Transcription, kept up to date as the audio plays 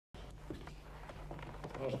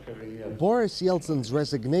Boris Yeltsin's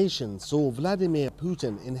resignation saw Vladimir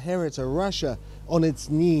Putin inherit a Russia on its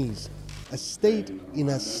knees, a state in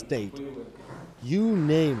a state. You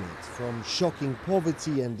name it, from shocking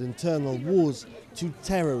poverty and internal wars to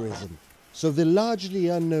terrorism. So the largely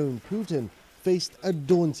unknown Putin faced a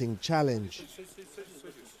daunting challenge.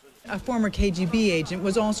 A former KGB agent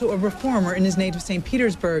was also a reformer in his native St.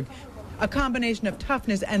 Petersburg, a combination of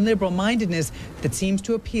toughness and liberal-mindedness that seems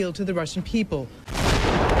to appeal to the Russian people.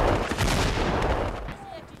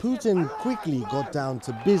 Putin quickly got down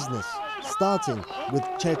to business, starting with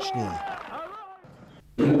Chechnya.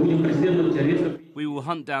 We will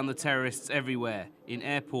hunt down the terrorists everywhere, in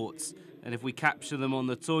airports, and if we capture them on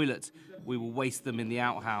the toilet, we will waste them in the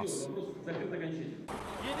outhouse.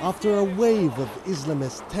 After a wave of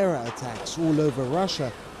Islamist terror attacks all over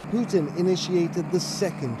Russia, Putin initiated the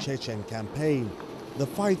second Chechen campaign. The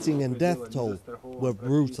fighting and death toll were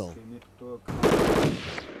brutal.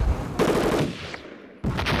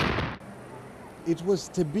 It was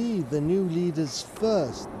to be the new leader's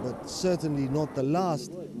first, but certainly not the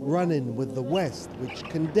last, run-in with the West, which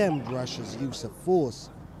condemned Russia's use of force.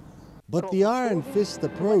 But the iron fist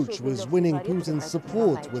approach was winning Putin's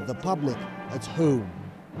support with the public at home.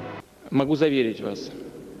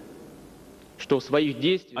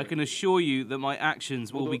 I can assure you that my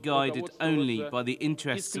actions will be guided only by the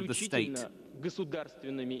interests of the state.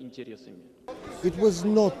 It was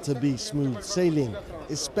not to be smooth sailing,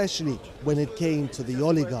 especially when it came to the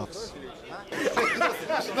oligarchs.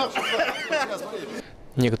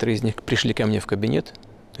 Некоторые из них пришли ко мне в кабинет,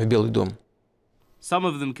 в Белый дом. Some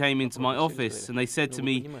of them came into my office and they said to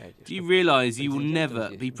me, "Do you realize you will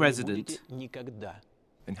never be president?"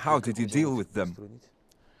 And how did you deal with them?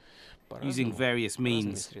 Using various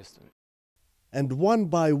means. And one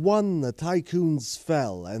by one the tycoons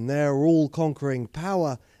fell and their all-conquering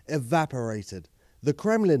power evaporated. The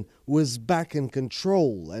Kremlin was back in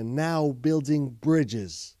control and now building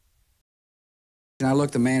bridges. I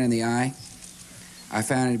looked the man in the eye. I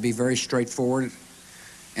found him to be very straightforward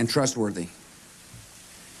and trustworthy.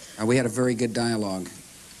 We had a very good dialogue.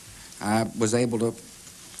 I was able to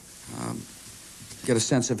get a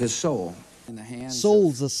sense of his soul.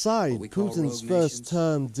 Souls aside, Putin's first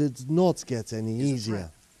term did not get any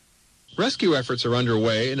easier. Rescue efforts are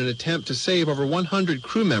underway in an attempt to save over 100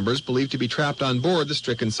 crew members believed to be trapped on board the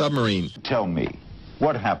stricken submarine. Tell me,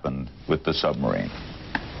 what happened with the submarine?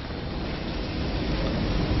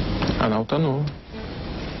 Она утонула.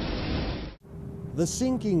 The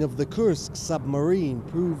sinking of the Kursk submarine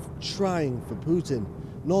proved trying for Putin.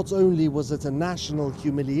 Not only was it a national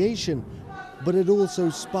humiliation, but it also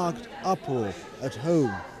sparked uproar at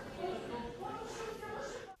home.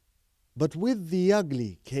 But with the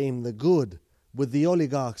ugly came the good. With the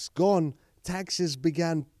oligarchs gone, taxes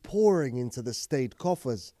began pouring into the state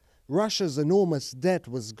coffers. Russia's enormous debt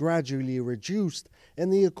was gradually reduced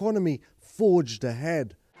and the economy forged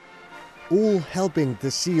ahead, all helping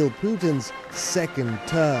to seal Putin's second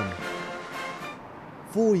term.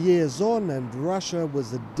 4 years on and Russia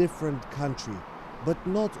was a different country, but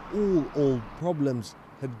not all old problems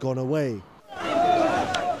had gone away.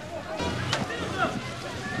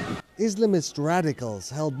 Islamist radicals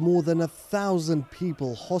held more than 1,000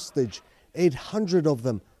 people hostage, 800 of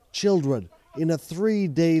them children, in a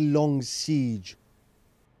 3-day-long siege.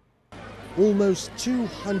 Almost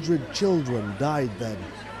 200 children died then.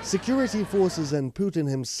 Security forces and Putin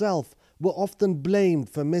himself were often blamed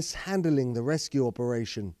for mishandling the rescue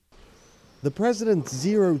operation. The president's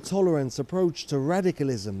zero-tolerance approach to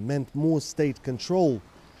radicalism meant more state control,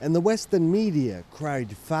 and the Western media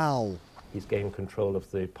cried foul. He's gained control of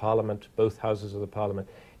the parliament, both houses of the parliament.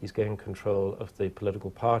 He's gained control of the political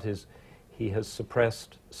parties. He has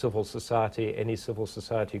suppressed civil society. Any civil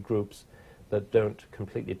society groups that don't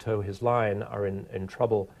completely toe his line are in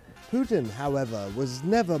trouble. Putin, however, was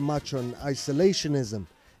never much on isolationism,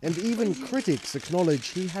 and even critics acknowledge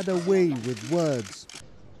he had a way with words.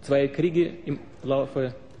 Zwei Kriege im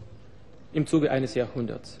Zuge eines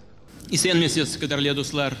Jahrhunderts.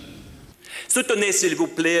 Soutenez, s'il vous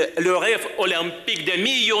plaît, le rêve olympique de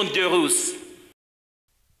millions de Russes.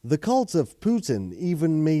 The cult of Putin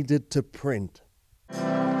even made it to print.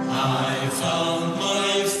 I found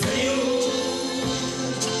my thrill.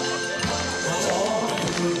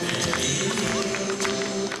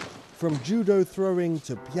 From judo throwing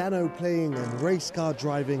to piano playing and race car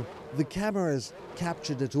driving, the cameras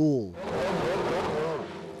captured it all.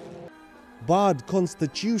 Barred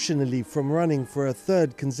constitutionally from running for a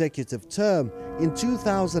third consecutive term, in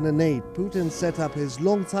 2008 Putin set up his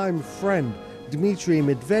longtime friend Dmitry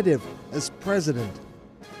Medvedev as president.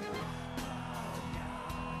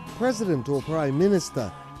 president or prime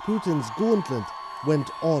minister, Putin's gauntlet went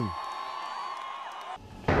on.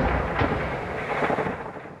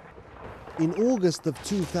 In August of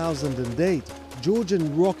 2008,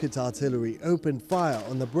 Georgian rocket artillery opened fire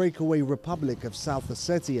on the breakaway Republic of South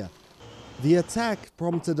Ossetia. The attack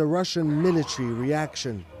prompted a Russian military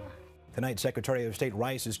reaction. Tonight, Secretary of State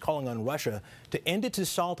Rice is calling on Russia to end its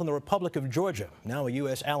assault on the Republic of Georgia, now a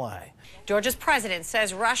U.S. ally. Georgia's president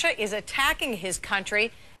says Russia is attacking his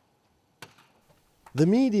country. The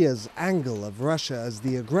media's angle of Russia as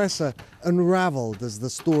the aggressor unraveled as the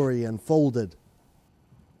story unfolded.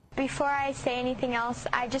 Before I say anything else,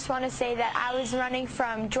 I just want to say that I was running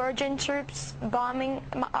from Georgian troops bombing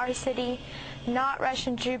our city, not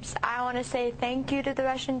Russian troops. I want to say thank you to the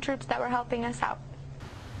Russian troops that were helping us out.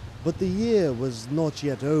 But the year was not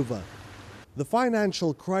yet over. The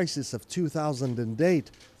financial crisis of 2008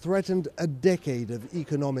 threatened a decade of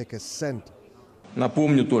economic ascent.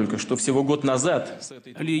 Only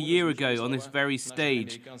a year ago, on this very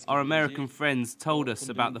stage, our American friends told us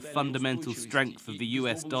about the fundamental strength of the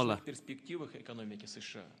US dollar.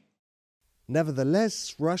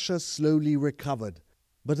 Nevertheless, Russia slowly recovered.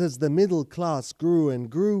 But as the middle class grew and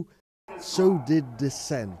grew, so did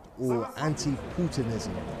dissent, or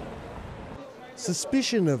anti-Putinism.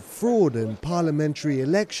 Suspicion of fraud in parliamentary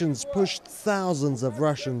elections pushed thousands of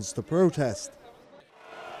Russians to protest,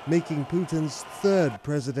 making Putin's third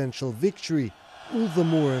presidential victory all the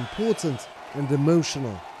more important and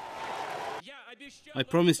emotional. I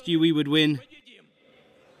promised you we would win,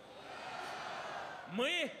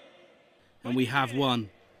 and we have won.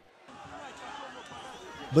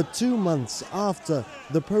 But 2 months after,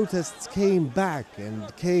 the protests came back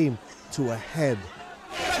and came to a head.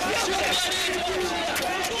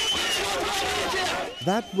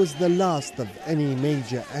 That was the last of any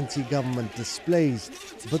major anti-government displays,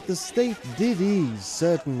 but the state did ease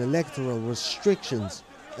certain electoral restrictions,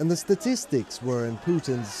 and the statistics were on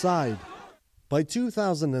Putin's side. By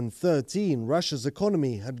 2013, Russia's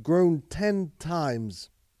economy had grown 10 times.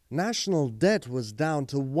 National debt was down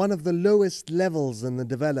to one of the lowest levels in the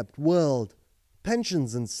developed world.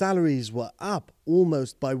 Pensions and salaries were up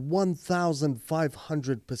almost by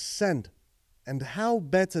 1,500%. And how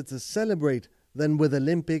better to celebrate than with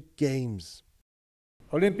Olympic Games?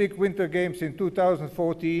 Olympic Winter Games in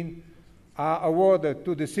 2014 are awarded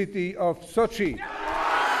to the city of Sochi.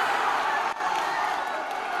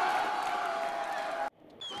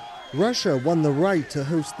 Russia won the right to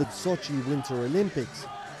host the Sochi Winter Olympics,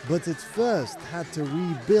 but it first had to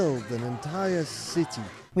rebuild an entire city.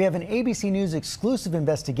 We have an ABC News exclusive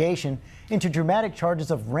investigation into dramatic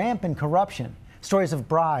charges of rampant corruption, stories of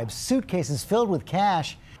bribes, suitcases filled with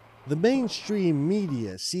cash. The mainstream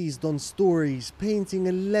media seized on stories painting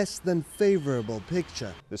a less than favorable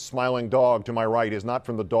picture. This smiling dog to my right is not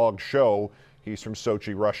from the dog show. He's from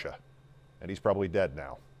Sochi, Russia, and he's probably dead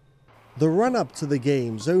now. The run-up to the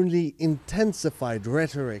Games only intensified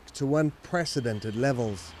rhetoric to unprecedented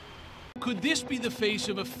levels. Could this be the face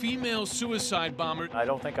of a female suicide bomber? I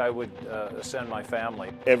don't think I would send my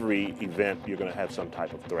family. Every event, you're going to have some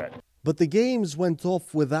type of threat. But the Games went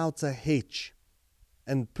off without a hitch.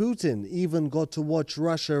 And Putin even got to watch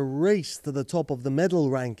Russia race to the top of the medal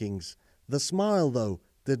rankings. The smile, though,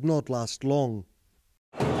 did not last long.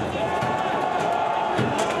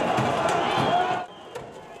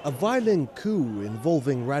 A violent coup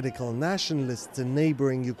involving radical nationalists in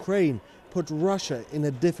neighboring Ukraine put Russia in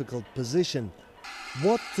a difficult position.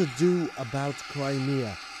 What to do about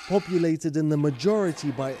Crimea, populated in the majority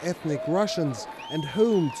by ethnic Russians and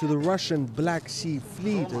home to the Russian Black Sea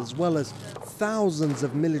Fleet, as well as thousands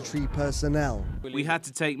of military personnel. We had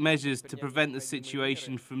to take measures to prevent the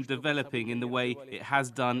situation from developing in the way it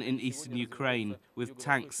has done in eastern Ukraine, with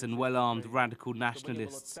tanks and well-armed radical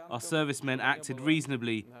nationalists. Our servicemen acted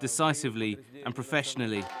reasonably, decisively and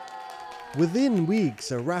professionally. Within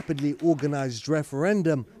weeks, a rapidly organized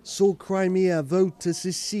referendum saw Crimea vote to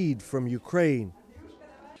secede from Ukraine.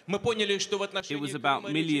 It was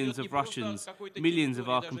about millions of Russians, millions of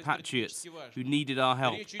our compatriots who needed our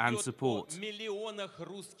help and support.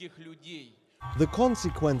 The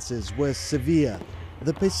consequences were severe.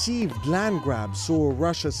 The perceived land grab saw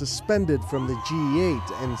Russia suspended from the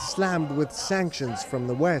G8 and slammed with sanctions from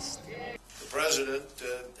the West. The president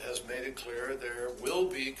has made it clear there will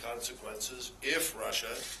be consequences if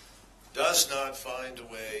Russia does not find a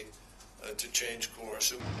way to change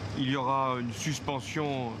course.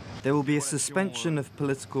 There will be a suspension of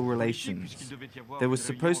political relations. There was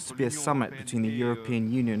supposed to be a summit between the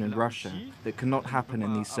European Union and Russia that cannot happen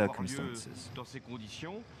in these circumstances.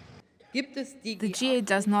 The G8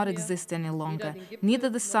 does not exist any longer, neither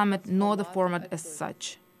the summit nor the format as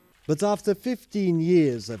such. But after 15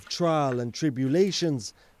 years of trial and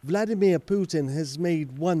tribulations, Vladimir Putin has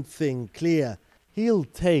made one thing clear: he'll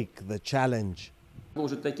take the challenge.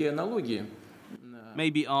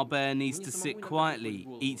 Maybe our bear needs to sit quietly,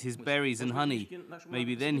 eat his berries and honey.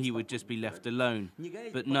 Maybe then he would just be left alone.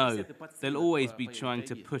 But no, they'll always be trying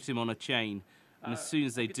to put him on a chain. And as soon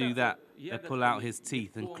as they do that, they'll pull out his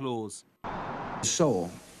teeth and claws.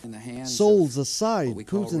 Souls aside,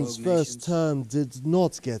 Putin's first term did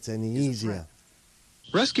not get any easier.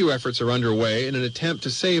 Rescue efforts are underway in an attempt to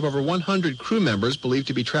save over 100 crew members believed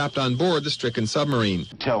to be trapped on board the stricken submarine.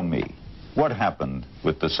 Tell me, what happened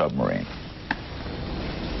with the submarine?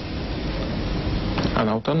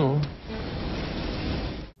 Она утонула.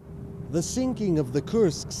 The sinking of the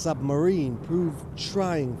Kursk submarine proved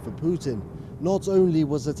trying for Putin. Not only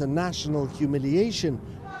was it a national humiliation,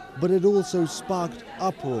 but it also sparked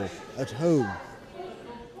uproar at home.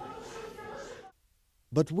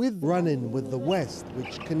 But with run-in with the West,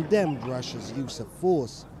 which condemned Russia's use of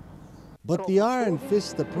force. But the iron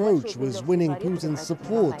fist approach was winning Putin's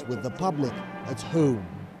support with the public at home.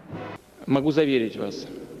 Могу заверить вас,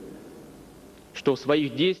 что в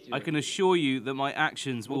своих действиях I can assure you that my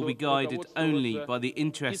actions will be guided only by the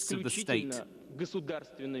interests of the state.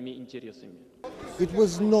 государственными интересами. It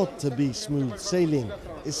was not to be smooth sailing,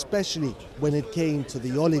 especially when it came to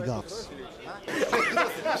the oligarchs.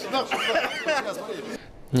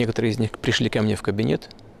 Некоторые из них пришли ко мне в кабинет,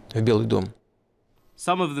 в Белый дом.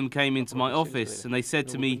 Some of them came into my office and they said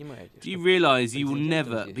to me, "Do you realize you will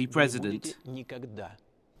never be president?"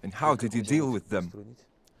 And how did you deal with them?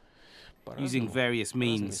 Using various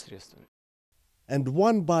means. And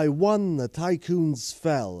one by one the tycoons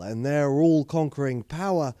fell and their all-conquering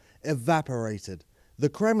power evaporated. The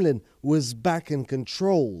Kremlin was back in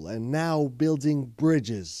control and now building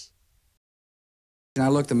bridges. I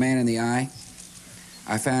looked the man in the eye.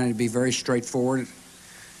 I found it to be very straightforward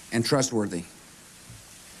and trustworthy.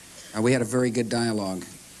 We had a very good dialogue.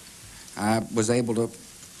 I was able to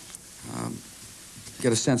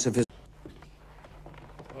get a sense of his.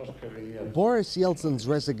 Boris Yeltsin's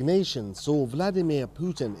resignation saw Vladimir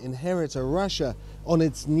Putin inherit a Russia on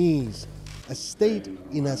its knees, a state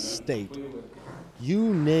in a state.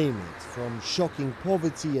 You name it, from shocking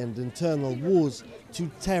poverty and internal wars to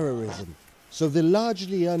terrorism. So the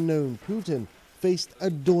largely unknown Putin faced a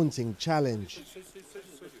daunting challenge.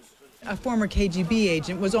 A former KGB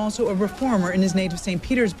agent was also a reformer in his native St.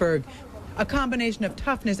 Petersburg, a combination of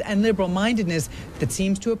toughness and liberal-mindedness that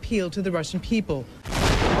seems to appeal to the Russian people.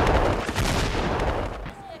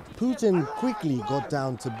 Putin quickly got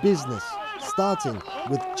down to business, starting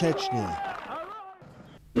with Chechnya.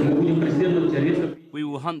 We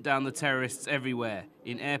will hunt down the terrorists everywhere,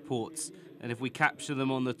 in airports, and if we capture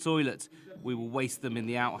them on the toilet, we will waste them in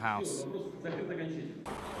the outhouse.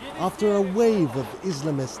 After a wave of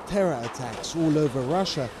Islamist terror attacks all over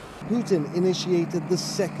Russia, Putin initiated the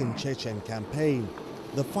second Chechen campaign.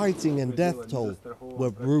 The fighting and death toll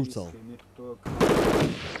were brutal.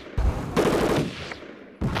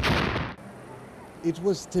 It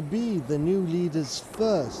was to be the new leader's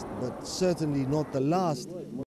first, but certainly not the last,